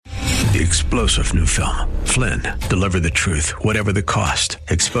The explosive new film, Flynn, deliver the truth, whatever the cost,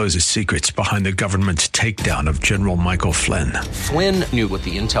 exposes secrets behind the government's takedown of General Michael Flynn. Flynn knew what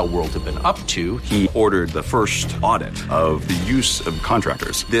the intel world had been up to. He ordered the first audit of the use of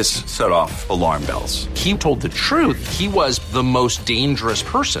contractors. This set off alarm bells. He told the truth. He was the most dangerous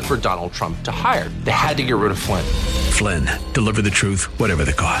person for Donald Trump to hire. They had to get rid of Flynn. Flynn, deliver the truth, whatever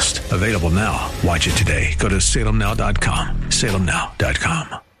the cost. Available now. Watch it today. Go to salemnow.com.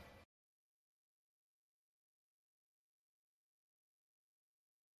 salemnow.com.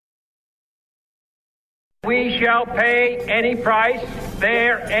 We shall pay any price,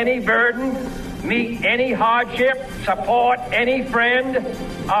 bear any burden, meet any hardship, support any friend,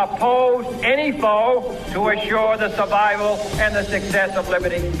 oppose any foe to assure the survival and the success of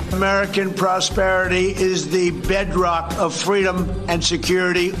liberty. American prosperity is the bedrock of freedom and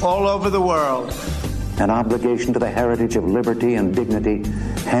security all over the world. An obligation to the heritage of liberty and dignity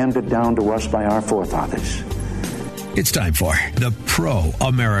handed down to us by our forefathers. It's time for the Pro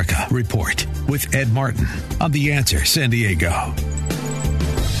America Report with Ed Martin on The Answer San Diego.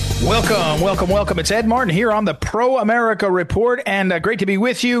 Welcome. It's Ed Martin here on the Pro America Report, and great to be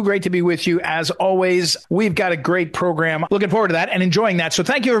with you. Great to be with you as always. We've got a great program. Looking forward to that and enjoying that. So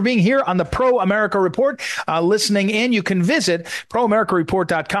thank you for being here on the Pro America Report. Listening in, you can visit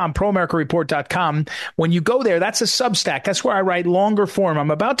proamericareport.com, proamericareport.com. When you go there, that's a Substack. That's where I write longer form.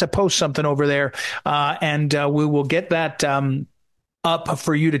 I'm about to post something over there, and we will get that up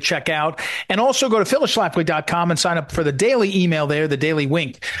for you to check out. And also go to phyllisschlafly.com and sign up for the daily email there, the Daily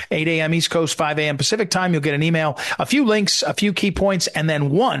Wink. 8 a.m. East Coast, 5 a.m. Pacific time. You'll get an email, a few links, a few key points, and then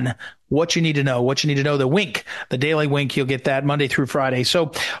what you need to know, the Wink, the Daily Wink. You'll get that Monday through Friday.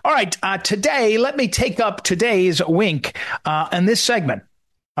 So, all right, today, let me take up today's Wink on this segment.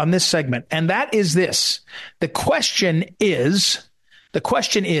 And that is this. The question is,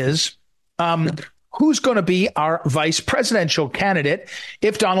 who's going to be our vice presidential candidate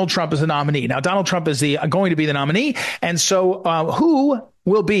if Donald Trump is the nominee? Now, Donald Trump is going to be the nominee. And so who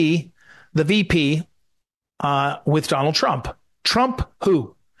will be the VP with Donald Trump? Trump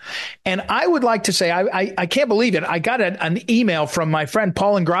who? And I would like to say, I can't believe it. I got an email from my friend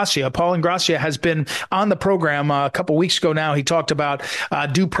Paul Ingrassia. Paul Ingrassia has been on the program a couple weeks ago now. He talked about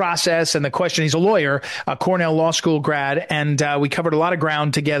due process and the question. He's a lawyer, a Cornell Law School grad, and we covered a lot of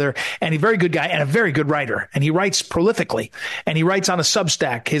ground together. And he's a very good guy and a very good writer. And he writes prolifically. And he writes on a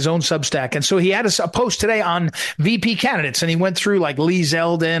Substack, his own Substack. And so he had a post today on VP candidates. And he went through like Lee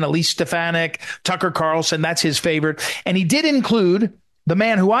Zeldin, Elise Stefanik, Tucker Carlson. That's his favorite. And he did include the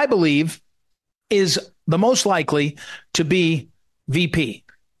man who I believe is the most likely to be VP.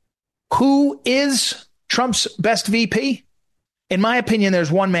 Who is Trump's best VP? In my opinion,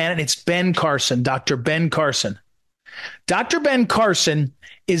 there's one man, and it's Ben Carson, Dr. Ben Carson. Dr. Ben Carson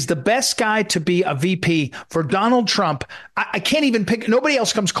is the best guy to be a VP for Donald Trump. I can't even pick. Nobody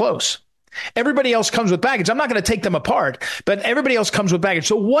else comes close. Everybody else comes with baggage. I'm not going to take them apart, but everybody else comes with baggage.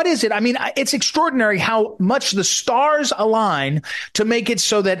 So what is it? I mean, it's extraordinary how much the stars align to make it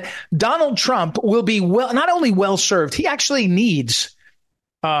so that Donald Trump will be not only well served, he actually needs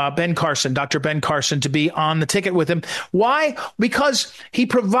Ben Carson, Dr. Ben Carson, to be on the ticket with him. Why? Because he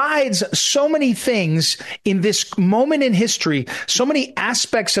provides so many things in this moment in history, so many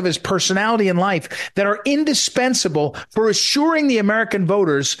aspects of his personality and life that are indispensable for assuring the American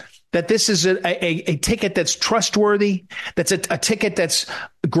voters that this is a ticket that's trustworthy, that's a ticket that's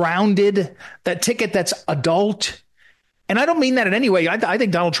grounded, that ticket that's adult. And I don't mean that in any way. I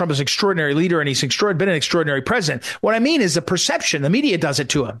think Donald Trump is an extraordinary leader and he's been an extraordinary president. What I mean is the perception. The media does it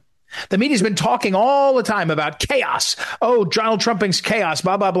to him. The media's been talking all the time about chaos. Oh, Donald Trump brings chaos,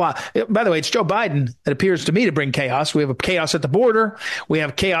 blah, blah, blah. By the way, it's Joe Biden that appears to me to bring chaos. We have chaos at the border. We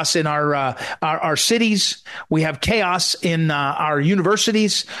have chaos in our cities. We have chaos in our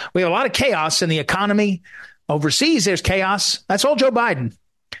universities. We have a lot of chaos in the economy. Overseas, there's chaos. That's all Joe Biden.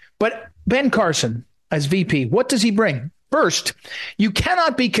 But Ben Carson as VP, what does he bring? First, you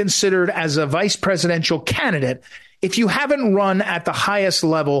cannot be considered as a vice presidential candidate if you haven't run at the highest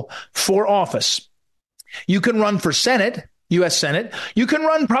level for office. You can run for Senate, U.S. Senate. You can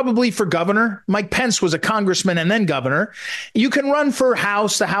run probably for governor. Mike Pence was a congressman and then governor. You can run for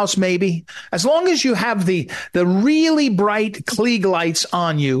House, the House maybe. As long as you have the really bright Klieg lights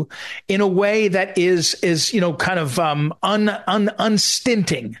on you in a way that is kind of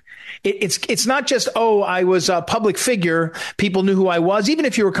unstinting. It's not just, I was a public figure. People knew who I was, even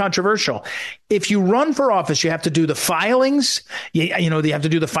if you were controversial. If you run for office, you have to do the filings. You have to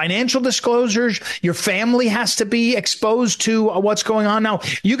do the financial disclosures. Your family has to be exposed to what's going on. Now,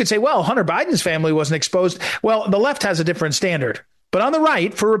 you could say, well, Hunter Biden's family wasn't exposed. Well, the left has a different standard. But on the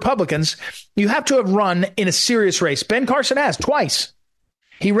right, for Republicans, you have to have run in a serious race. Ben Carson has twice.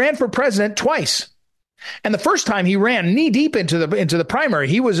 He ran for president twice. And the first time he ran knee deep into the primary,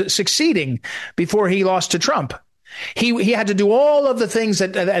 he was succeeding before he lost to Trump. He had to do all of the things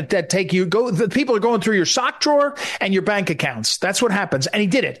that take you the people are going through your sock drawer and your bank accounts. That's what happens. And he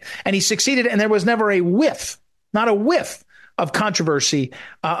did it, and he succeeded. And there was never a whiff, not a whiff of controversy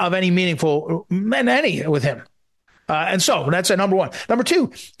of any meaningful with him. And so that's a number one. Number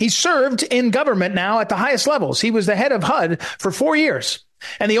two, he served in government now at the highest levels. He was the head of HUD for 4 years.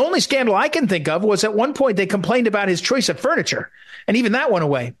 And the only scandal I can think of was at one point they complained about his choice of furniture. And even that went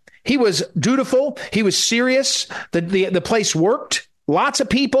away. He was dutiful. He was serious. The place worked. Lots of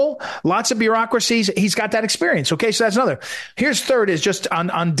people, lots of bureaucracies. He's got that experience. Okay, so that's another. Here's third is just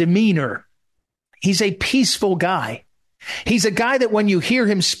on demeanor. He's a peaceful guy. He's a guy that when you hear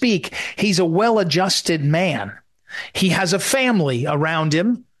him speak, he's a well-adjusted man. He has a family around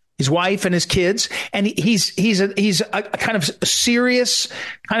him, his wife and his kids, and he's a kind of serious,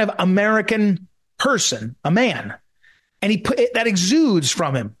 kind of American person, a man, and that exudes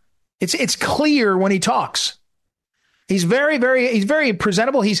from him. It's clear when he talks. He's very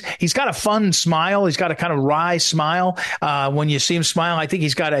presentable. He's got a fun smile. He's got a kind of wry smile. When you see him smile, I think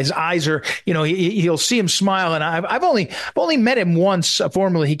he's got his eyes are, you'll see him smile. And I've only met him once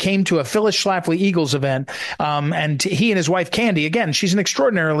formally. He came to a Phyllis Schlafly Eagles event. And he and his wife, Candy, again, she's an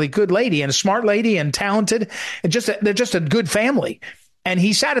extraordinarily good lady and a smart lady and talented and they're just a good family. And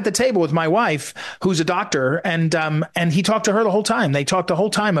he sat at the table with my wife, who's a doctor, and he talked to her the whole time. They talked the whole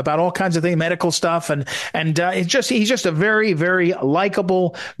time about all kinds of things, medical stuff, and he's just a very, very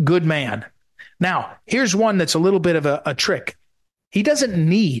likable, good man. Now, here's one that's a little bit of a trick. He doesn't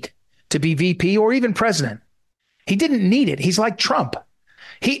need to be VP or even president. He didn't need it. He's like Trump.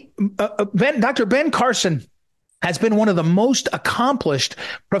 Dr. Ben Carson has been one of the most accomplished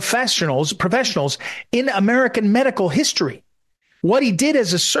professionals in American medical history. What he did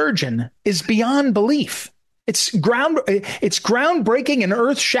as a surgeon is beyond belief. It's groundbreaking and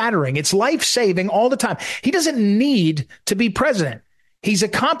earth-shattering. It's life-saving all the time. He doesn't need to be president. He's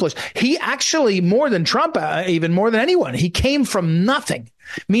accomplished. He actually, more than Trump, even more than anyone, he came from nothing,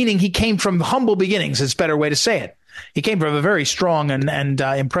 meaning he came from humble beginnings. It's a better way to say it. He came from a very strong and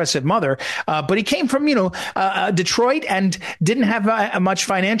impressive mother, but he came from Detroit and didn't have much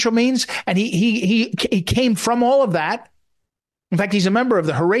financial means, and he came from all of that. In fact, he's a member of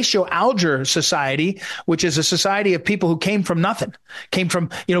the Horatio Alger Society, which is a society of people who came from nothing, came from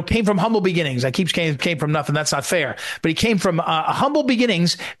humble beginnings. I keep saying came from nothing. That's not fair. But he came from humble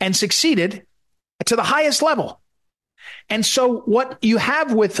beginnings and succeeded to the highest level. And so what you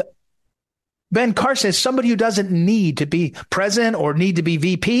have with Ben Carson is somebody who doesn't need to be president or need to be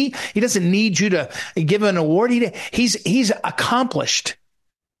VP. He doesn't need you to give an award. He's accomplished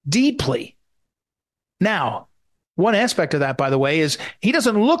deeply. Now, one aspect of that, by the way, is he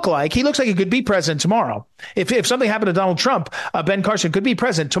looks like he could be president tomorrow. If something happened to Donald Trump, Ben Carson could be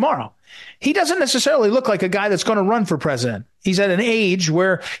president tomorrow. He doesn't necessarily look like a guy that's going to run for president. He's at an age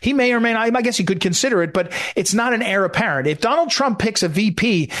where he may or may not, I guess he could consider it, but it's not an heir apparent. If Donald Trump picks a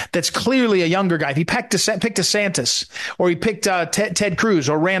VP that's clearly a younger guy, if he picked DeSantis or he picked Ted Cruz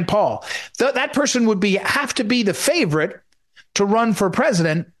or Rand Paul, that person would have to be the favorite to run for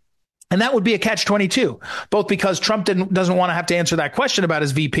president. And that would be a catch-22, both because Trump doesn't want to have to answer that question about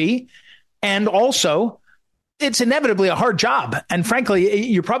his VP, and also it's inevitably a hard job. And frankly,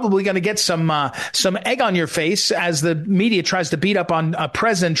 you're probably going to get some egg on your face as the media tries to beat up on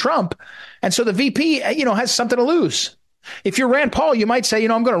President Trump. And so the VP, has something to lose. If you're Rand Paul, you might say,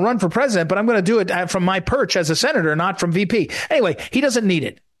 I'm going to run for president, but I'm going to do it from my perch as a senator, not from VP. Anyway, he doesn't need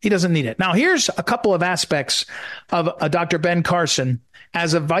it. He doesn't need it. Now, here's a couple of aspects of Dr. Ben Carson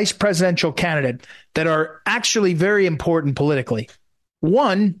as a vice presidential candidate that are actually very important politically.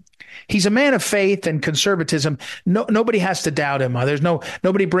 One, he's a man of faith and conservatism. Nobody has to doubt him.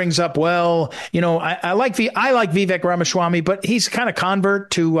 Nobody brings up, I like Vivek Ramaswamy, but he's kind of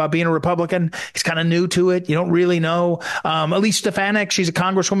convert to being a Republican. He's kind of new to it. You don't really know. Elise Stefanik, she's a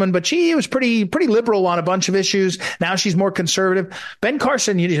congresswoman, but she was pretty liberal on a bunch of issues. Now she's more conservative. Ben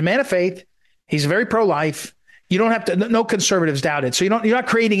Carson, he's a man of faith. He's very pro-life. You don't have to, no conservatives doubt it. So you're not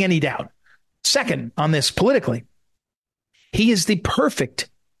creating any doubt. Second, on this politically, he is the perfect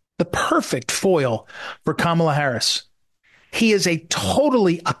foil for Kamala Harris. He is a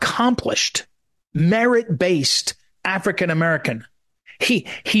totally accomplished, merit-based African American.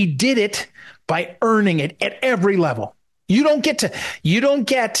 He did it by earning it at every level. You don't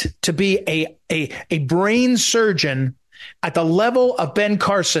get to be a brain surgeon at the level of Ben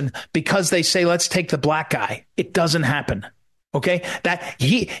Carson because they say, let's take the black guy. It doesn't happen. Okay, that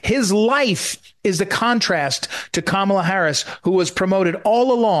his life is the contrast to Kamala Harris, who was promoted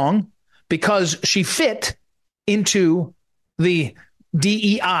all along because she fit into the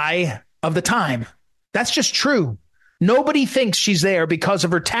DEI of the time. That's just true. Nobody thinks she's there because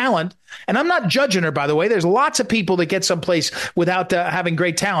of her talent. And I'm not judging her, by the way. There's lots of people that get someplace without having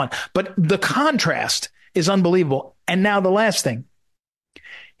great talent. But the contrast is unbelievable. And now the last thing.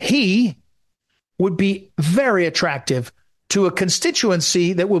 He would be very attractive to a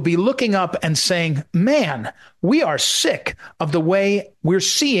constituency that will be looking up and saying, man, we are sick of the way we're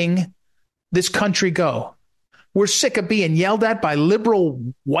seeing this country go. We're sick of being yelled at by liberal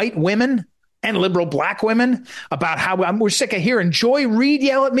white women and liberal black women about how we're sick of hearing Joy Reid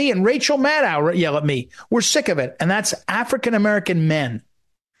yell at me and Rachel Maddow yell at me. We're sick of it. And that's African-American men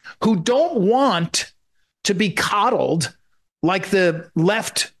who don't want to be coddled like the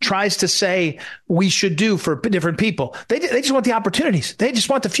left tries to say we should do for different people. They just want the opportunities. They just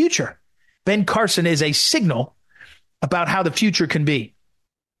want the future. Ben Carson is a signal about how the future can be.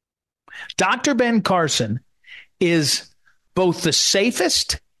 Dr. Ben Carson is both the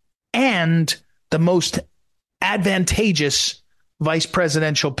safest and the most advantageous vice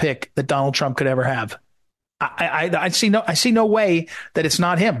presidential pick that Donald Trump could ever have. I see no way that it's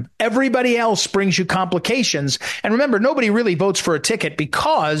not him. Everybody else brings you complications. And remember, nobody really votes for a ticket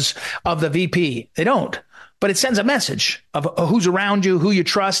because of the VP. They don't. But it sends a message of who's around you, who you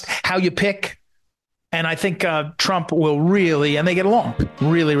trust, how you pick. And I think Trump will really, and they get along,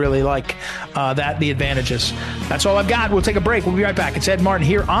 really, really like the advantages. That's all I've got. We'll take a break. We'll be right back. It's Ed Martin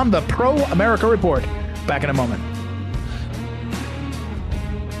here on the Pro America Report. Back in a moment.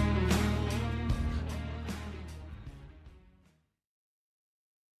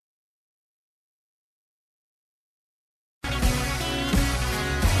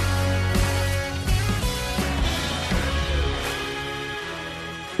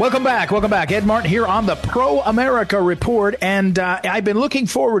 Welcome back. Ed Martin here on the Pro America Report. And I've been looking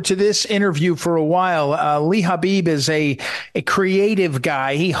forward to this interview for a while. Lee Habib is a creative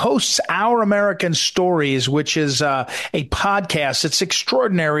guy. He hosts Our American Stories, which is a podcast. It's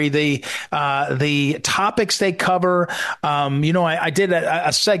extraordinary. The topics they cover. I did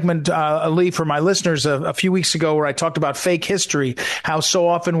a segment, Lee, for my listeners a few weeks ago where I talked about fake history, how so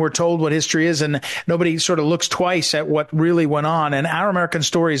often we're told what history is and nobody sort of looks twice at what really went on. And Our American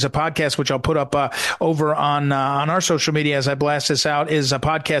Stories, a podcast which I'll put up over on our social media as I blast this out, is a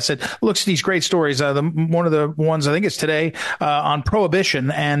podcast that looks at these great stories. One of the ones I think is today on prohibition,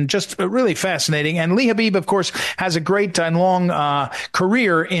 and just really fascinating. And Lee Habib, of course, has a great and long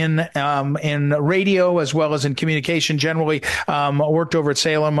career in radio as well as in communication generally. Worked over at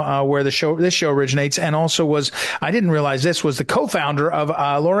Salem where this show originates, and also was, I didn't realize this, was the co-founder of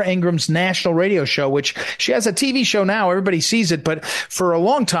Laura Ingram's national radio show, which she has a TV show now. Everybody sees it, but for a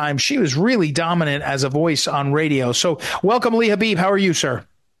long time, she was really dominant as a voice on radio. So welcome, Lee Habib. How are you, sir?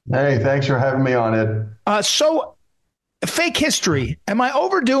 Hey, thanks for having me on, Ed. So fake history. Am I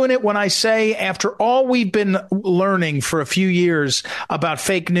overdoing it when I say, after all we've been learning for a few years about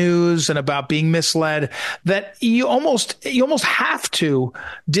fake news and about being misled, that you almost have to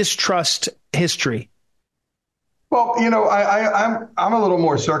distrust history? Well, I'm a little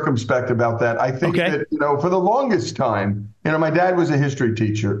more circumspect about that. I think that, for the longest time, my dad was a history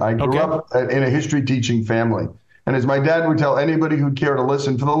teacher. I grew up in a history teaching family. And as my dad would tell anybody who'd care to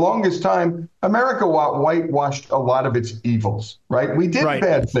listen, for the longest time, America whitewashed a lot of its evils, right? We did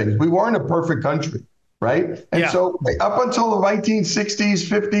bad things. We weren't a perfect country, right? And so up until the 1960s,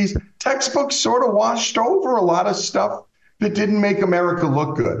 50s, textbooks sort of washed over a lot of stuff that didn't make America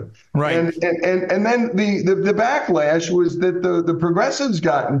look good. Right. And then the backlash was that the progressives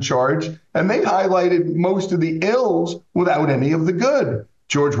got in charge and they highlighted most of the ills without any of the good.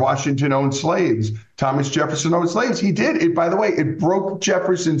 George Washington owned slaves. Thomas Jefferson owned slaves. He did. It, by the way, it broke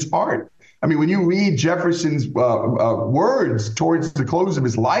Jefferson's heart. I mean, when you read Jefferson's words towards the close of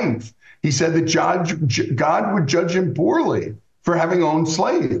his life, he said that God would judge him poorly for having owned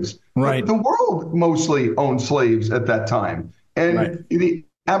slaves. Right. The world mostly owned slaves at that time. And the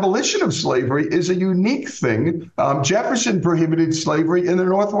abolition of slavery is a unique thing. Jefferson prohibited slavery in the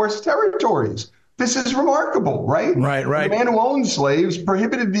Northwest Territories. This is remarkable, right? Right. The man who owned slaves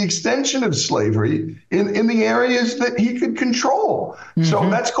prohibited the extension of slavery in the areas that he could control. Mm-hmm. So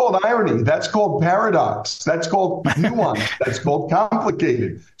that's called irony. That's called paradox. That's called nuance. That's called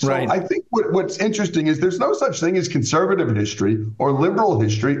complicated. So I think what's interesting is there's no such thing as conservative history or liberal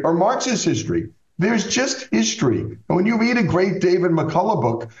history or Marxist history. There's just history. And when you read a great David McCullough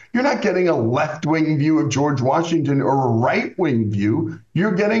book, you're not getting a left-wing view of George Washington or a right-wing view.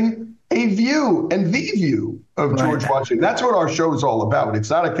 You're getting a view and the view of George Washington. That's what our show is all about. It's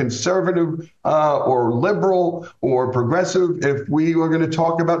not a conservative or liberal or progressive. If we were going to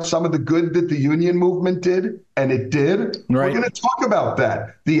talk about some of the good that the union movement did, and it did, we're going to talk about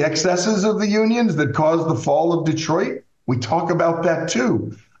that. The excesses of the unions that caused the fall of Detroit, we talk about that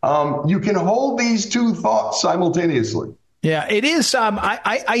too. You can hold these two thoughts simultaneously. Yeah, it is.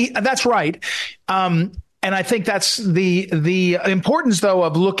 That's right. And I think that's the importance, though,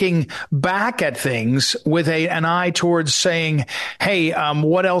 of looking back at things with an eye towards saying, hey,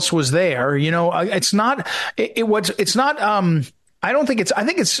 what else was there? You know, it's not. I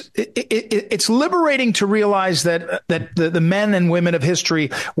think it's liberating to realize that the men and women of history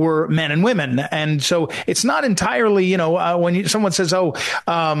were men and women. And so it's not entirely, when someone says,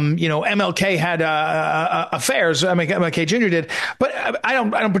 MLK had affairs, MLK Jr. did, but I'm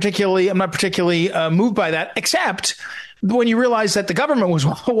not particularly moved by that, except when you realize that the government was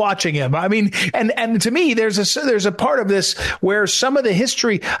watching him. I mean, and to me, there's a part of this where some of the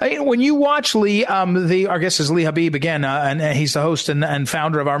history, when you watch Lee, our guest is Lee Habib again, and he's the host and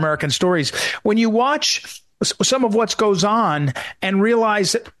founder of Our American Stories. When you watch some of what goes on and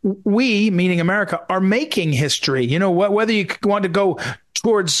realize that we, meaning America, are making history, whether you want to go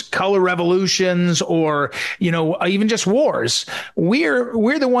towards color revolutions or, even just wars.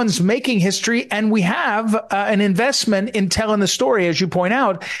 We're the ones making history, and we have an investment in telling the story, as you point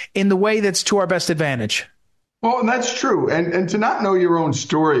out, in the way that's to our best advantage. Well, and that's true. And to not know your own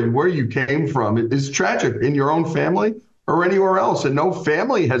story and where you came from is tragic in your own family or anywhere else. And no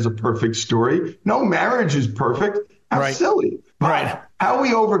family has a perfect story. No marriage is perfect. How silly. But how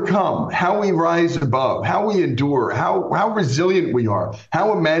we overcome, how we rise above, how we endure, how resilient we are,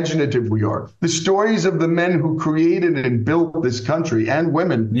 how imaginative we are. The stories of the men who created and built this country and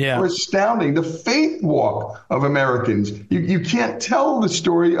women are astounding. The faith walk of Americans. You can't tell the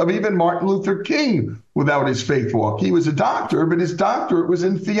story of even Martin Luther King without his faith walk. He was a doctor, but his doctorate was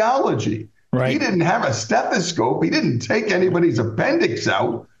in theology. He didn't have a stethoscope. He didn't take anybody's appendix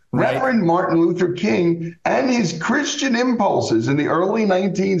out. Reverend Martin Luther King and his Christian impulses in the early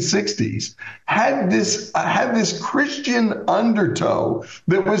 1960s had this Christian undertow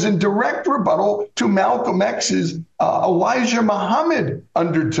that was in direct rebuttal to Malcolm X's Elijah Muhammad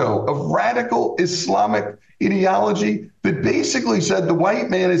undertow of radical Islamic ideology that basically said the white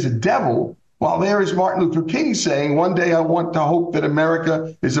man is a devil. While there is Martin Luther King saying, one day I want to hope that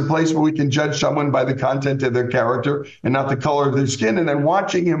America is a place where we can judge someone by the content of their character and not the color of their skin. And then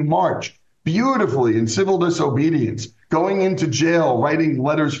watching him march beautifully in civil disobedience, going into jail, writing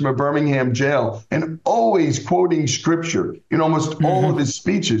letters from a Birmingham jail, and always quoting scripture in almost all of his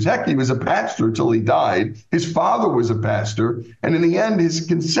speeches. Heck, he was a pastor till he died. His father was a pastor. And in the end, his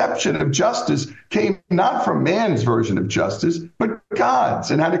conception of justice came not from man's version of justice, but God's,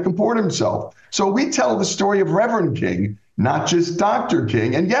 and how to comport himself. So we tell the story of Reverend King, not just Dr.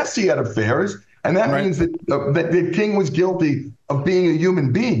 King. And yes, he had affairs. And that means that King was guilty of being a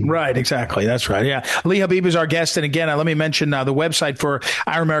human being. Right, exactly. That's right. Yeah. Lee Habib is our guest. And again, let me mention the website for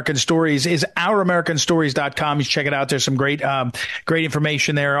Our American Stories is ouramericanstories.com. You check it out. There's some great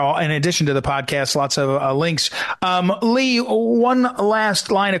information there. In addition to the podcast, lots of links. Lee, one last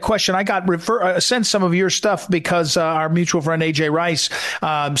line of question. I got sent some of your stuff because our mutual friend AJ Rice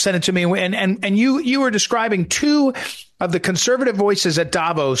sent it to me. And you were describing two of the conservative voices at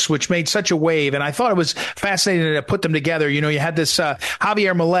Davos, which made such a wave. And I thought it was fascinating to put them together. You had this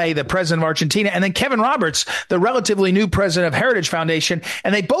Javier Milei, the president of Argentina, and then Kevin Roberts, the relatively new president of Heritage Foundation.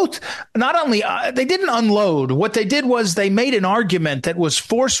 And they both not only they didn't unload. What they did was they made an argument that was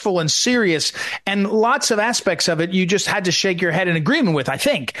forceful and serious, and lots of aspects of it you just had to shake your head in agreement with, I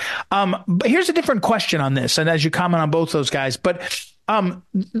think. But here's a different question on this, and as you comment on both those guys, but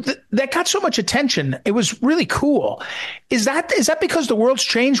that got so much attention. It was really cool. Is that because the world's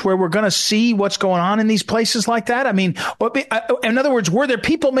changed where we're going to see what's going on in these places like that? I mean, in other words, were there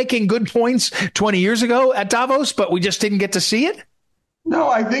people making good points 20 years ago at Davos, but we just didn't get to see it? No,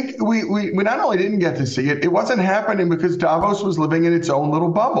 I think we not only didn't get to see it, it wasn't happening because Davos was living in its own little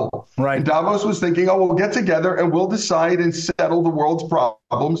bubble. Right. And Davos was thinking, we'll get together and we'll decide and settle the world's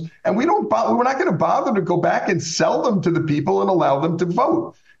problems. And we're not going to bother to go back and sell them to the people and allow them to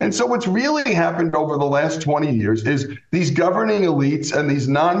vote. And so what's really happened over the last 20 years is these governing elites and these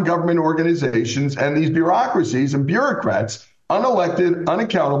non-government organizations and these bureaucracies and bureaucrats, unelected,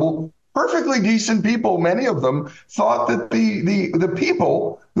 unaccountable, perfectly decent people, many of them, thought that the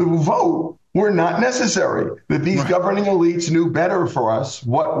people who vote were not necessary, that these governing elites knew better for us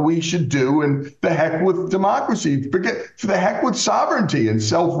what we should do, and the heck with democracy, for the heck with sovereignty and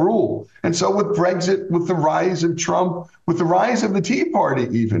self-rule. And so with Brexit, with the rise of Trump, with the rise of the Tea Party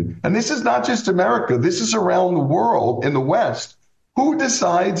even, and this is not just America, this is around the world in the West, who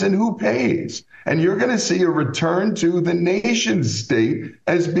decides and who pays? And you're going to see a return to the nation state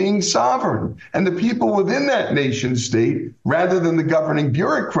as being sovereign. And the people within that nation state, rather than the governing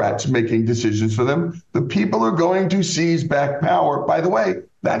bureaucrats making decisions for them, the people are going to seize back power. By the way,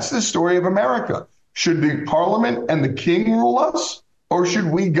 that's the story of America. Should the parliament and the king rule us, or should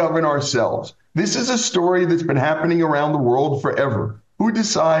we govern ourselves? This is a story that's been happening around the world forever. Who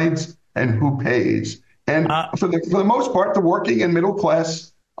decides and who pays? And for the most part, the working and middle class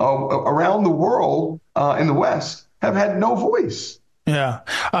around the world in the West have had no voice. Yeah.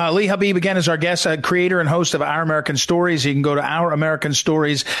 Lee Habib, again, is our guest, creator and host of Our American Stories. You can go to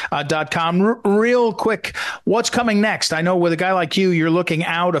ouramericanstories.com. Real quick, what's coming next? I know with a guy like you, you're looking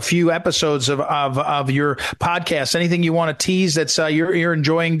out a few episodes of your podcast. Anything you want to tease that's you're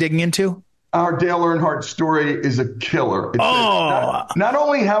enjoying digging into? Our Dale Earnhardt story is a killer. It's not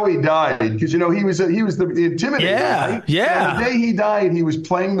only how he died, because, he was the intimidator. Right? Yeah. And the day he died, he was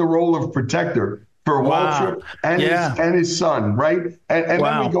playing the role of protector for Waltrip and his son, right? And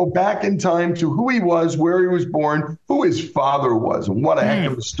then we go back in time to who he was, where he was born, who his father was, and what a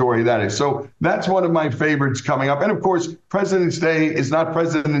heck of a story that is. So that's one of my favorites coming up. And of course, President's Day is not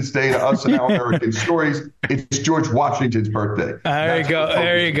President's Day to us in Our American Stories. It's George Washington's birthday.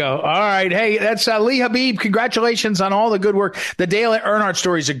 There you go. All right. Hey, that's Lee Habib. Congratulations on all the good work. The Dale Earnhardt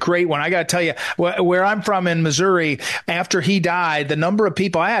story is a great one. I got to tell you, where I'm from in Missouri, after he died, the number of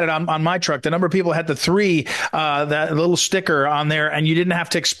people, I had it on my truck, the number of people had the 3, that little sticker on there, and you didn't have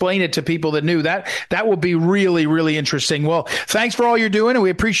to explain it to people that knew. That will be really, really interesting. Well, thanks for all you're doing, and we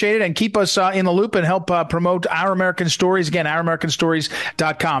appreciate it, and keep us in the loop and help promote Our American Stories. Again,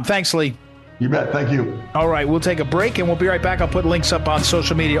 ouramericanstories.com. Thanks, Lee. You bet. Thank you. All right. We'll take a break, and we'll be right back. I'll put links up on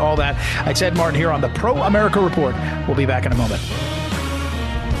social media, all that. It's Ed Martin here on the Pro America Report. We'll be back in a moment.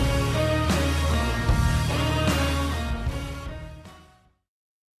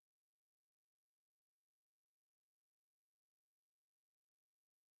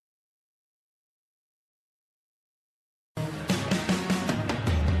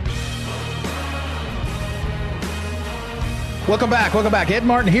 Welcome back. Ed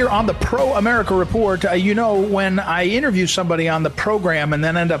Martin here on the Pro America Report. When I interview somebody on the program and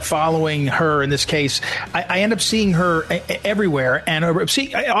then end up following her, in this case, I end up seeing her everywhere. And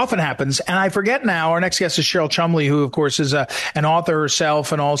it often happens. And I forget now, our next guest is Cheryl Chumley, who, of course, is an author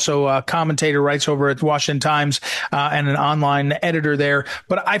herself and also a commentator, writes over at Washington Times and an online editor there.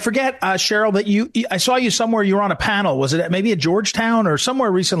 But I forget, Cheryl, that I saw you somewhere. You were on a panel. Was it maybe at Georgetown or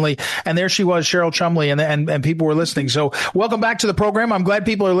somewhere recently? And there she was, Cheryl Chumley, and people were listening. So welcome back to the program. I'm glad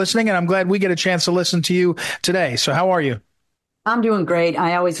people are listening, and I'm glad we get a chance to listen to you today. So how are you? I'm doing great.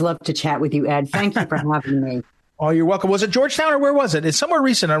 I always love to chat with you, Ed. Thank you for having me. Oh, you're welcome. Was it Georgetown or where was it? It's somewhere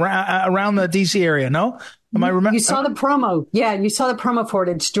recent around the D.C. area, no? Am I remember? You saw the promo. Yeah, you saw the promo for it.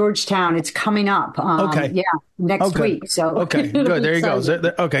 It's Georgetown. It's coming up. Okay. Yeah, next week. So okay, good. There you go.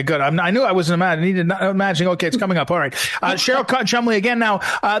 Okay, good. I knew I wasn't imagining. Okay, it's coming up. All right. Cheryl Chumley again. Now,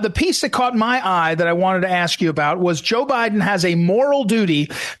 the piece that caught my eye that I wanted to ask you about was Joe Biden has a moral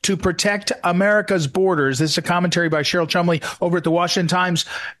duty to protect America's borders. This is a commentary by Cheryl Chumley over at the Washington Times.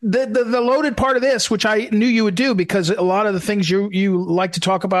 The loaded part of this, which I knew you would do because a lot of the things you like to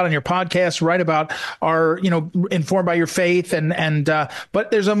talk about on your podcast, write about, are informed by your faith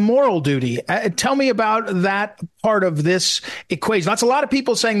but there's a moral duty. Tell me about that part of this equation. That's a lot of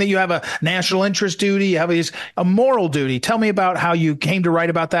people saying that you have a national interest duty, you have a moral duty. Tell me about how you came to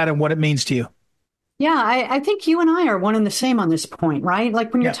write about that and what it means to you. Yeah, I think you and I are one and the same on this point, right?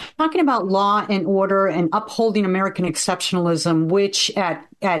 Like when you're talking about law and order and upholding American exceptionalism, which at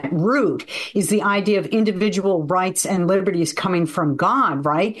root is the idea of individual rights and liberties coming from God,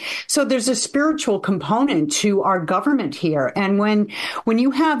 right? So there's a spiritual component to our government here. And when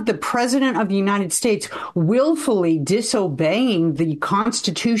you have the president of the United States willfully disobeying the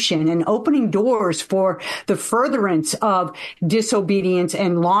Constitution and opening doors for the furtherance of disobedience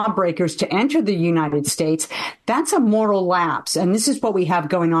and lawbreakers to enter the United States, that's a moral lapse. And this is what we have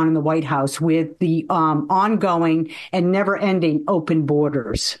going on in the White House with the ongoing and never-ending open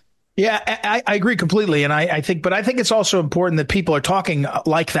borders. Yeah, I agree completely. And I think it's also important that people are talking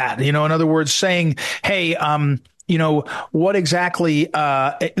like that. In other words, saying, hey, what exactly,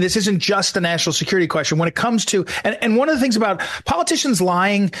 this isn't just a national security question when it comes to, and one of the things about politicians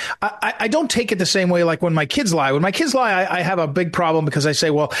lying, I don't take it the same way like when my kids lie. When my kids lie, I have a big problem because I say,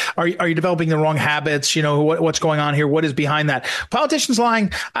 well, are you developing the wrong habits? What's going on here? What is behind that? Politicians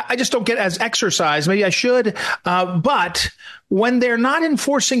lying, I just don't get as exercise. Maybe I should, but when they're not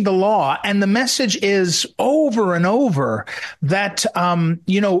enforcing the law and the message is over and over that,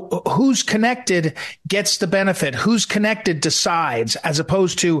 who's connected gets the benefit, who's connected decides, as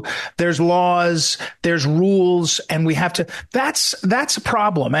opposed to there's laws, there's rules, and we have to, that's a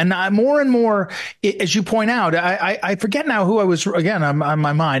problem. And more and more, as you point out, I forget now who I was, again, on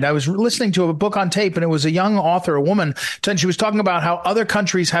my mind. I was listening to a book on tape, and it was a young author, a woman, and she was talking about how other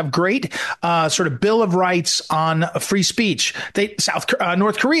countries have great sort of Bill of Rights on free speech.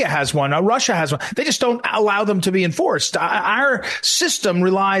 North Korea has one. Russia has one. They just don't allow them to be enforced. Our system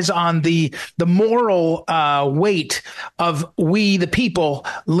relies on the moral weight of we, the people,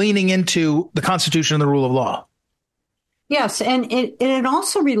 leaning into the Constitution and the rule of law. Yes, and it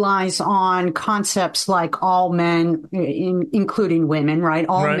also relies on concepts like all men, including women, right?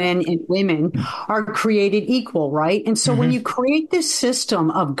 All right. Men and women are created equal, right? And so when you create this system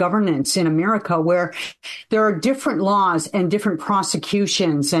of governance in America where there are different laws and different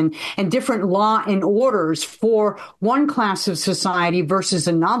prosecutions and different law and orders for one class of society versus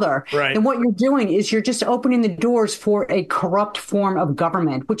another, right. And what you're doing is you're just opening the doors for a corrupt form of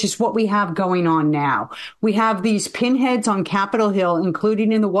government, which is what we have going on now. We have these pinheads on Capitol Hill,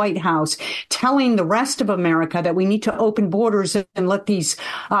 including in the White House, telling the rest of America that we need to open borders and let these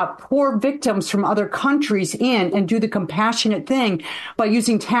poor victims from other countries in and do the compassionate thing by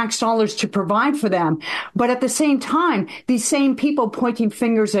using tax dollars to provide for them. But at the same time, these same people pointing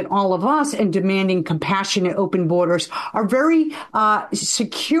fingers at all of us and demanding compassionate open borders are very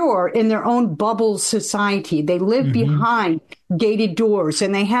secure in their own bubble society. They live behind gated doors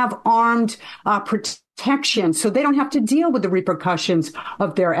and they have armed protection, so they don't have to deal with the repercussions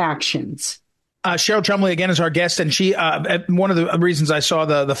of their actions. Cheryl Chumley again is our guest, and she one of the reasons I saw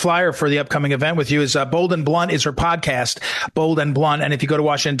the flyer for the upcoming event with you is Bold and Blunt is her podcast, Bold and Blunt, and if you go to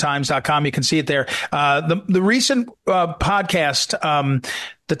WashingtonTimes.com, you can see it there. The recent podcast,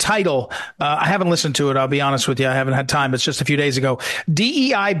 the title, I haven't listened to it. I'll be honest with you. I haven't had time. It's just a few days ago.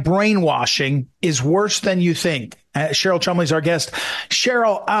 DEI brainwashing is worse than you think. Cheryl Chumley's our guest.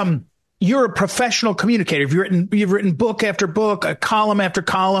 Cheryl, you're a professional communicator. You've written book after book, column after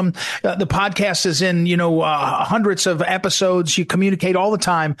column. The podcast is in, hundreds of episodes. You communicate all the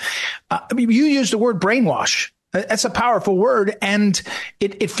time. You use the word brainwash. That's a powerful word, and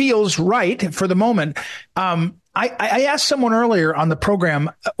it feels right for the moment. I asked someone earlier on the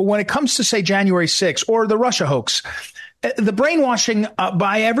program, when it comes to, say, January 6th or the Russia hoax, the brainwashing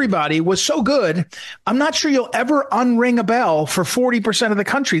by everybody was so good, I'm not sure you'll ever unring a bell for 40% of the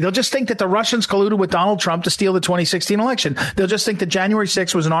country. They'll just think that the Russians colluded with Donald Trump to steal the 2016 election. They'll just think that January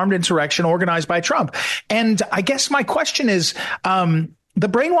 6th was an armed insurrection organized by Trump. And I guess my question is, the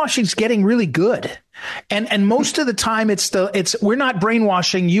brainwashing's getting really good. And most of the time we're not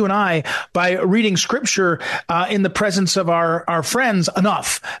brainwashing you and I by reading scripture in the presence of our friends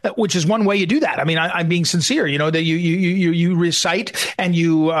enough, which is one way you do that. I mean, I'm being sincere, that you recite and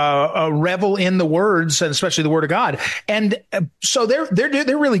you revel in the words, and especially the word of God. And so they're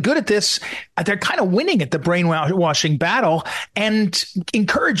really good at this. They're kind of winning at the brainwashing battle, and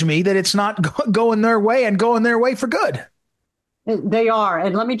encourage me that it's not going their way and going their way for good. They are.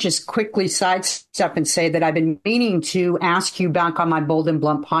 And let me just quickly sidestep and say that I've been meaning to ask you back on my Bold and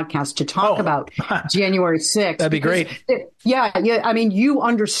Blunt podcast to talk about January 6th. That'd be great. Yeah. I mean, you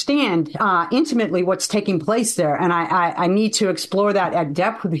understand intimately what's taking place there. And I need to explore that at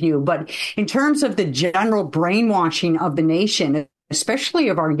depth with you. But in terms of the general brainwashing of the nation, especially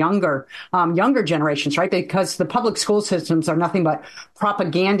of our younger generations, right? Because the public school systems are nothing but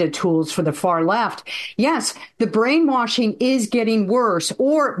propaganda tools for the far left. Yes, the brainwashing is getting worse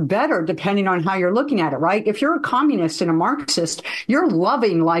or better, depending on how you're looking at it, right? If you're a communist and a Marxist, you're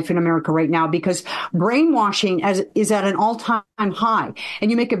loving life in America right now because brainwashing is at an all-time high. And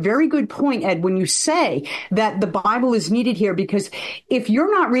you make a very good point, Ed, when you say that the Bible is needed here, because if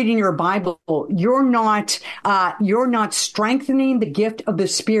you're not reading your Bible, you're not strengthening the gift of the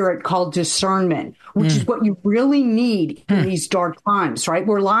Spirit called discernment, which is what you really need in these dark times, right?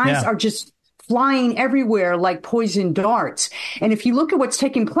 Where lies are just flying everywhere like poison darts. And if you look at what's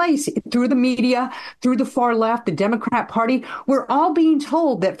taking place through the media, through the far left, the Democrat Party, we're all being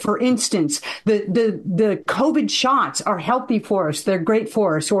told that, for instance, the COVID shots are healthy for us. They're great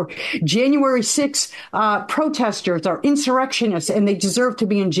for us. Or January 6th protesters are insurrectionists and they deserve to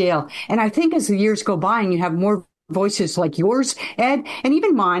be in jail. And I think as the years go by and you have more voices like yours, Ed, and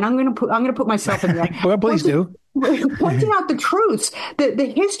even mine. I'm going to put myself in there. Well, please do. Pointing out the truths.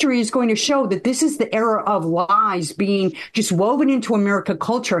 The history is going to show that this is the era of lies being just woven into America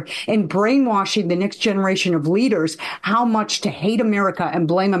culture and brainwashing the next generation of leaders how much to hate America and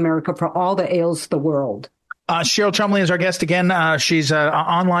blame America for all that ails the world. Cheryl Chumley is our guest again. She's an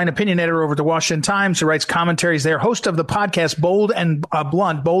online opinion editor over at the Washington Times who writes commentaries there, host of the podcast Bold and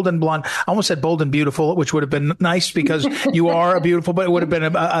Blunt. I almost said Bold and Beautiful, which would have been nice because you are a beautiful, but it would have been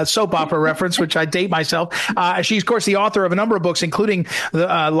a soap opera reference, which I date myself. She's, of course, the author of a number of books, including the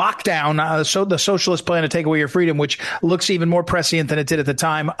Lockdown, the Socialist Plan to Take Away Your Freedom, which looks even more prescient than it did at the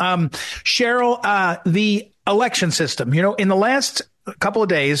time. Cheryl, the election system, in the last couple of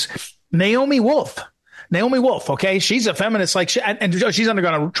days, Naomi Wolf, okay, she's a feminist, and she's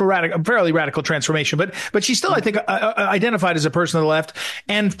undergone a fairly radical transformation, but she's still, I think, identified as a person of the left.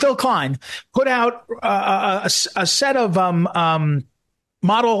 And Phil Klein put out a set of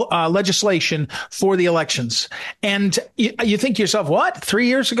model legislation for the elections. And you think to yourself, what? 3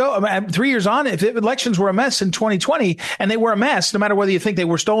 years ago, 3 years on, if elections were a mess in 2020, and they were a mess, no matter whether you think they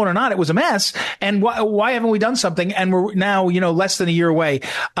were stolen or not, it was a mess. And why haven't we done something? And we're now, less than a year away.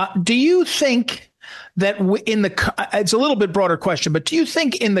 Do you think that it's a little bit broader question, but do you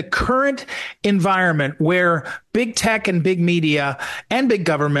think in the current environment where big tech and big media and big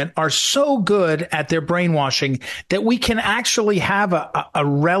government are so good at their brainwashing that we can actually have a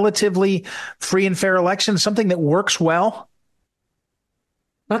relatively free and fair election, something that works well?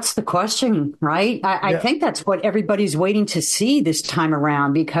 That's the question, right? I think that's what everybody's waiting to see this time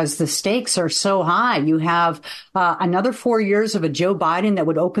around because the stakes are so high. You have another 4 years of a Joe Biden that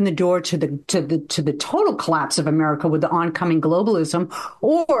would open the door to the total collapse of America with the oncoming globalism,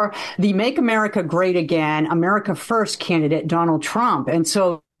 or the Make America Great Again, America First candidate, Donald Trump. And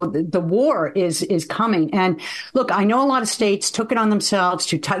so the war is coming. And look, I know a lot of states took it on themselves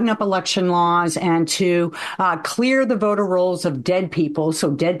to tighten up election laws and to clear the voter rolls of dead people so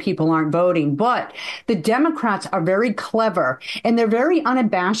dead people aren't voting. But the Democrats are very clever and they're very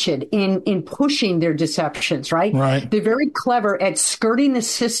unabashed in pushing their deceptions, right? They're very clever at skirting the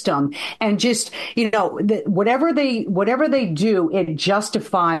system and just, whatever they do, it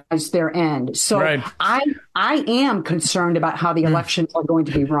justifies their end. So I am concerned about how the elections are going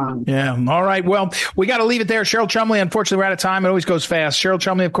to be run. Yeah. All right. Well, we got to leave it there. Cheryl Chumley, unfortunately, we're out of time. It always goes fast. Cheryl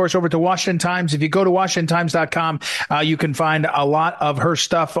Chumley, of course, over to Washington Times. If you go to WashingtonTimes.com, you can find a lot of her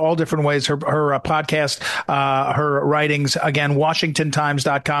stuff, all different ways, her podcast, her writings. Again,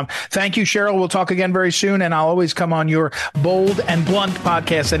 WashingtonTimes.com. Thank you, Cheryl. We'll talk again very soon, and I'll always come on your Bold and Blunt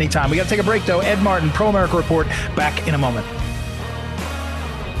podcast anytime. We got to take a break, though. Ed Martin, Pro America Report, back in a moment.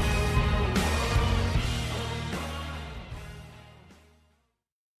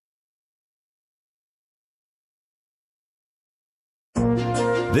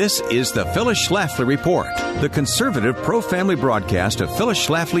 This is the Phyllis Schlafly Report, the conservative pro-family broadcast of Phyllis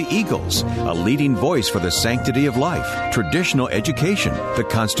Schlafly Eagles, a leading voice for the sanctity of life, traditional education, the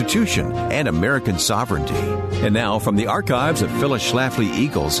Constitution, and American sovereignty. And now, from the archives of Phyllis Schlafly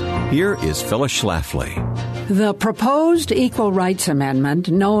Eagles, here is Phyllis Schlafly. The proposed Equal Rights Amendment,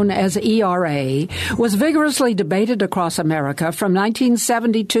 known as ERA, was vigorously debated across America from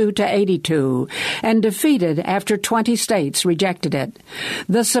 1972 to 82 and defeated after 20 states rejected it.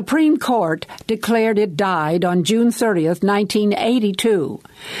 The Supreme Court declared it died on June 30th, 1982.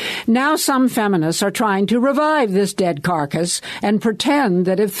 Now some feminists are trying to revive this dead carcass and pretend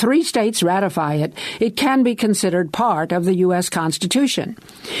that if 3 states ratify it, it can be considered part of the U.S. Constitution.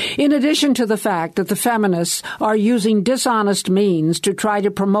 In addition to the fact that the feminists are using dishonest means to try to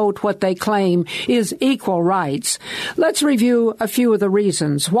promote what they claim is equal rights, let's review a few of the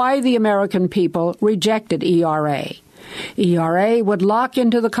reasons why the American people rejected ERA. ERA would lock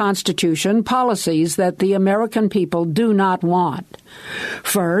into the Constitution policies that the American people do not want.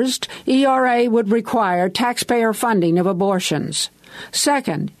 First, ERA would require taxpayer funding of abortions.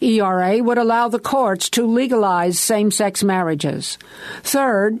 Second, ERA would allow the courts to legalize same-sex marriages.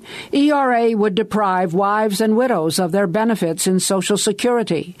 Third, ERA would deprive wives and widows of their benefits in Social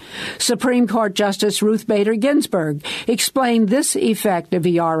Security. Supreme Court Justice Ruth Bader Ginsburg explained this effect of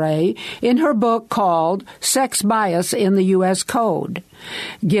ERA in her book called Sex Bias in the U.S. Code.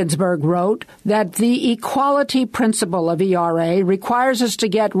 Ginsburg wrote that the equality principle of ERA requires us to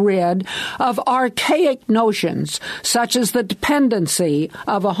get rid of archaic notions such as the dependency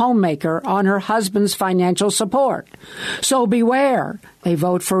of a homemaker on her husband's financial support. So beware. A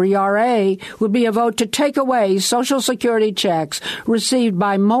vote for ERA would be a vote to take away Social Security checks received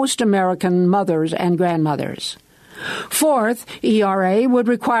by most American mothers and grandmothers. Fourth, ERA would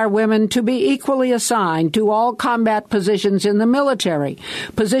require women to be equally assigned to all combat positions in the military,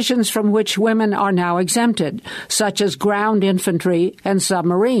 positions from which women are now exempted, such as ground infantry and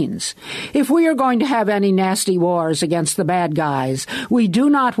submarines. If we are going to have any nasty wars against the bad guys, we do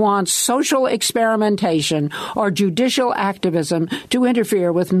not want social experimentation or judicial activism to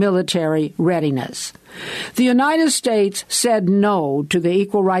interfere with military readiness. The United States said no to the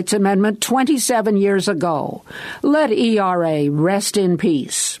Equal Rights Amendment 27 years ago. Let ERA rest in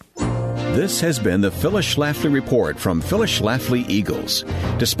peace. This has been the Phyllis Schlafly Report from Phyllis Schlafly Eagles.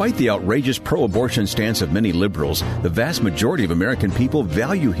 Despite the outrageous pro-abortion stance of many liberals, the vast majority of American people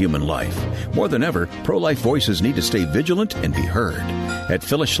value human life. More than ever, pro-life voices need to stay vigilant and be heard. At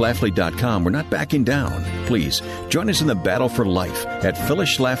phyllisschlafly.com, we're not backing down. Please, join us in the battle for life at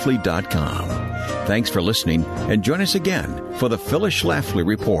phyllisschlafly.com. Thanks for listening, and join us again for the Phyllis Schlafly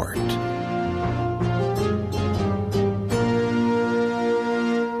Report.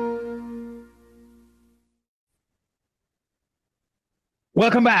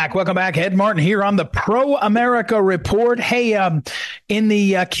 Welcome back. Welcome back. Ed Martin here on the Pro America Report. Hey, in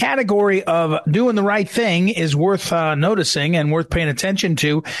the category of doing the right thing is worth noticing and worth paying attention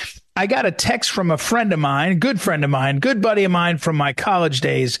to. I got a text from a friend of mine, good buddy of mine from my college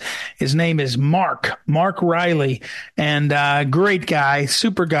days. His name is Mark Riley, and great guy,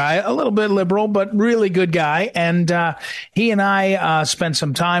 super guy, a little bit liberal, but really good guy. And he and I spent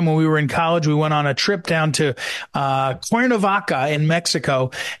some time when we were in college. We went on a trip down to Cuernavaca in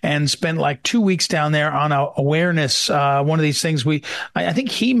Mexico and spent like 2 weeks down there on a awareness, one of these things. I think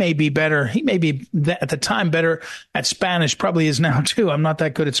he may be better. He may be at the time better at Spanish, probably is now too. I'm not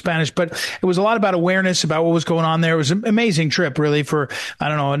that good at Spanish. But it was a lot about awareness about what was going on there. It was an amazing trip, really, for, I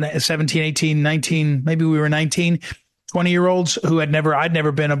don't know, 17, 18, 19, maybe we were 19, 20-year-olds who I'd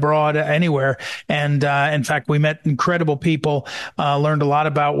never been abroad anywhere. And in fact, we met incredible people, learned a lot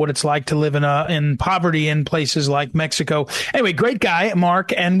about what it's like to live in poverty in places like Mexico. Anyway, great guy,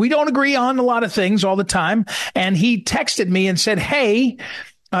 Mark. And we don't agree on a lot of things all the time. And he texted me and said, hey,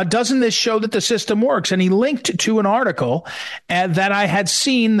 doesn't this show that the system works? And he linked to an article that I had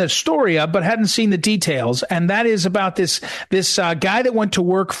seen the story of, but hadn't seen the details. And that is about this guy that went to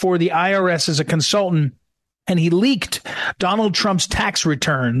work for the IRS as a consultant. And he leaked Donald Trump's tax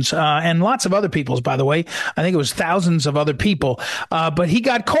returns and lots of other people's, by the way. I think it was thousands of other people. But he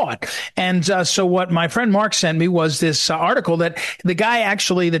got caught. And so what my friend Mark sent me was this article that the guy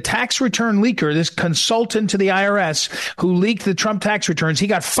actually, the tax return leaker, this consultant to the IRS who leaked the Trump tax returns, he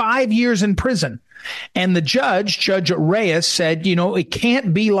got 5 years in prison. And the Judge Reyes, said, it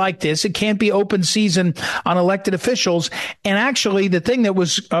can't be like this. It can't be open season on elected officials. And actually, the thing that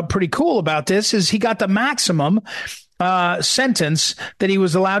was pretty cool about this is he got the maximum sentence that he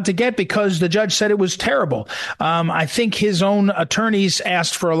was allowed to get because the judge said it was terrible. I think his own attorneys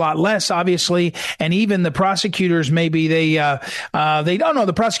asked for a lot less, obviously, and even the prosecutors, maybe they don't know.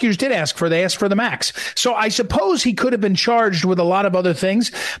 The prosecutors did ask for the max. So I suppose he could have been charged with a lot of other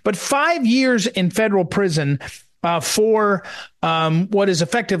things, but 5 years in federal prison for what is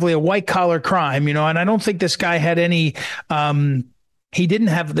effectively a white collar crime, and I don't think this guy had any. He didn't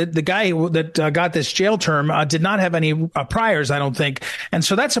have the guy that got this jail term did not have any priors, I don't think. And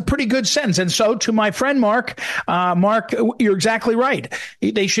so that's a pretty good sentence. And so to my friend Mark, you're exactly right.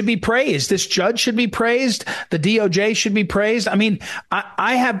 They should be praised. This judge should be praised. The DOJ should be praised. I mean,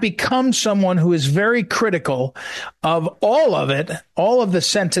 I have become someone who is very critical of all of it, all of the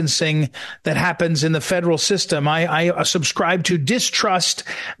sentencing that happens in the federal system. I subscribe to distrust,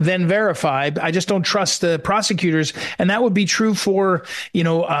 then verify. I just don't trust the prosecutors. And that would be true for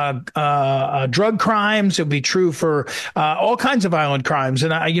drug crimes. It would be true for all kinds of violent crimes.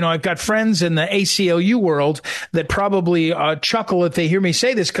 And I've got friends in the ACLU world that probably chuckle if they hear me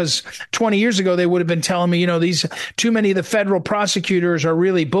say this, because 20 years ago they would have been telling me, these too many of the federal prosecutors are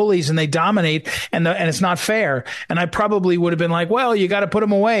really bullies and they dominate, and it's not fair. And I probably would have been like, well, you got to put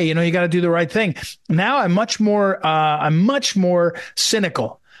them away. You got to do the right thing. Now I'm much more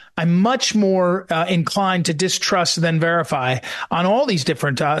cynical. I'm much more inclined to distrust than verify on all these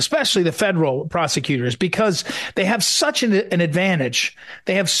different, especially the federal prosecutors, because they have such an advantage.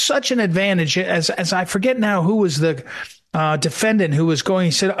 They have such an advantage, as I forget now who was the defendant who was going.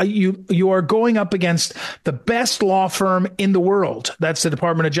 He said, you are going up against the best law firm in the world. That's the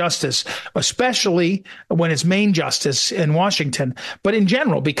Department of Justice, especially when it's Main Justice in Washington. But in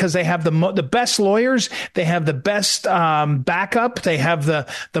general, because they have the best lawyers, they have the best backup, they have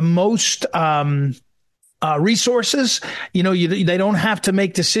the most resources. They don't have to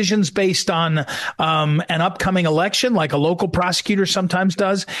make decisions based on an upcoming election like a local prosecutor sometimes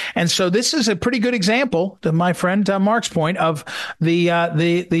does. And so this is a pretty good example, to my friend Mark's point, of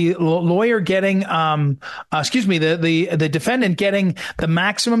the lawyer getting, the defendant getting the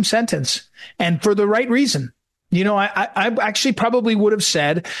maximum sentence, and for the right reason. I actually probably would have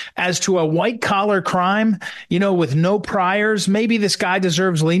said, as to a white collar crime, with no priors, maybe this guy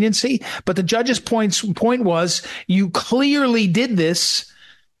deserves leniency. But the judge's point was, you clearly did this,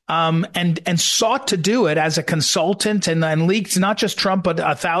 and sought to do it as a consultant and leaked not just Trump,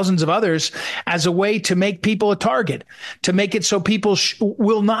 but thousands of others, as a way to make people a target, to make it so people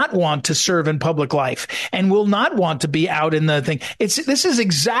will not want to serve in public life and will not want to be out in the thing. This is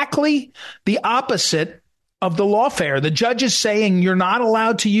exactly the opposite of the lawfare. The judge is saying you're not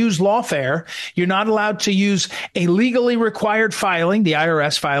allowed to use lawfare. You're not allowed to use a legally required filing, the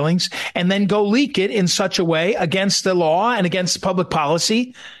IRS filings, and then go leak it in such a way against the law and against public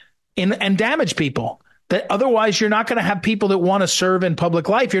policy and damage people. That otherwise you're not going to have people that want to serve in public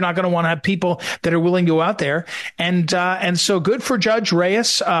life. You're not going to want to have people that are willing to go out there. And so good for Judge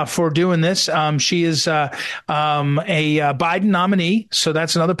Reyes for doing this. She is a Biden nominee, so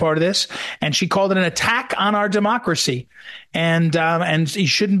that's another part of this. And she called it an attack on our democracy. And you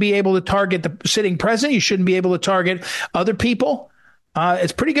shouldn't be able to target the sitting president. You shouldn't be able to target other people.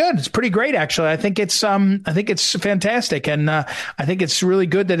 It's pretty good. It's pretty great, actually. I think it's fantastic. And, I think it's really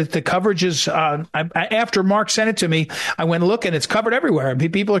good that the coverage is, after Mark sent it to me, I went and looked, and it's covered everywhere.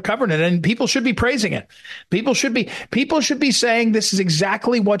 People are covering it, and people should be praising it. People should be saying this is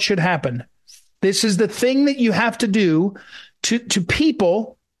exactly what should happen. This is the thing that you have to do to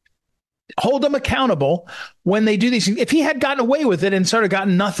people. Hold them accountable when they do these things. If he had gotten away with it and sort of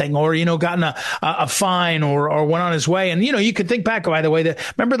gotten nothing, or, gotten a fine or went on his way. And, you could think back, by the way,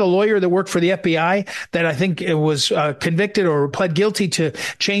 remember the lawyer that worked for the FBI that I think it was convicted or pled guilty to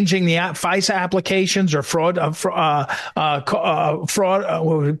changing the FISA applications or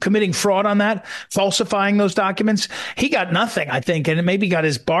committing fraud on that, falsifying those documents. He got nothing, I think, and maybe got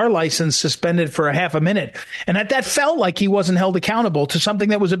his bar license suspended for a half a minute. And that felt like he wasn't held accountable to something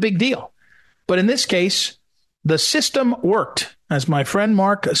that was a big deal. But in this case, the system worked. As my friend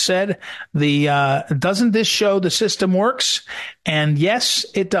Mark said, doesn't this show the system works? And yes,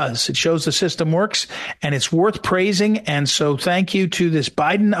 it does. It shows the system works, and it's worth praising. And so thank you to this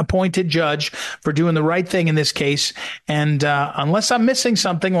Biden-appointed judge for doing the right thing in this case. And unless I'm missing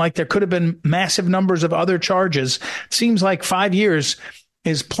something, like there could have been massive numbers of other charges, it seems like 5 years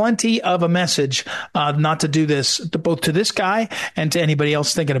is plenty of a message not to do this, both to this guy and to anybody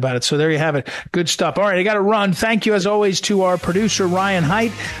else thinking about it. So there you have it. Good stuff. All right, I got to run. Thank you, as always, to our producer, Ryan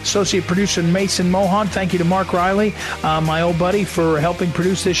Haidt, associate producer, Mason Mohan. Thank you to Mark Riley, my old buddy, for helping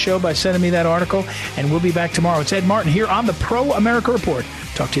produce this show by sending me that article. And we'll be back tomorrow. It's Ed Martin here on the Pro America Report.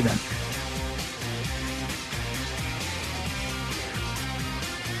 Talk to you then.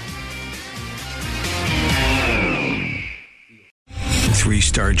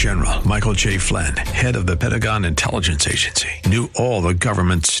 Three-star General Michael J. Flynn, head of the Pentagon Intelligence Agency, knew all the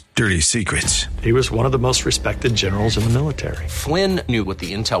government's dirty secrets. He was one of the most respected generals in the military. Flynn knew what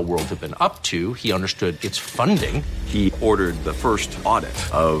the intel world had been up to. He understood its funding. He ordered the first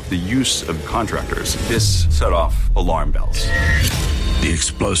audit of the use of contractors. This set off alarm bells. The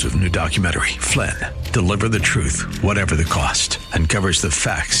explosive new documentary, Flynn, Deliver the Truth, Whatever the Cost, uncovers the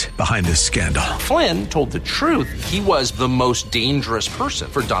facts behind this scandal. Flynn told the truth. He was the most dangerous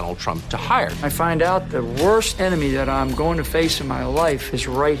person for Donald Trump to hire. I find out the worst enemy that I'm going to face in my life is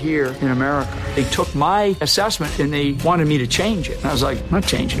right here in America. They took my assessment and they wanted me to change it. And I was like, I'm not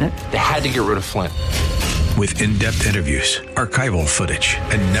changing it. They had to get rid of Flynn. With in-depth interviews, archival footage,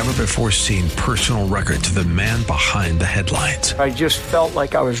 and never-before-seen personal records of the man behind the headlines. I just felt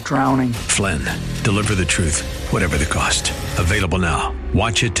like I was drowning. Flynn, Deliver the Truth, Whatever the Cost. Available now.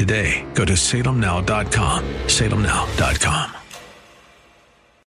 Watch it today. Go to salemnow.com. salemnow.com.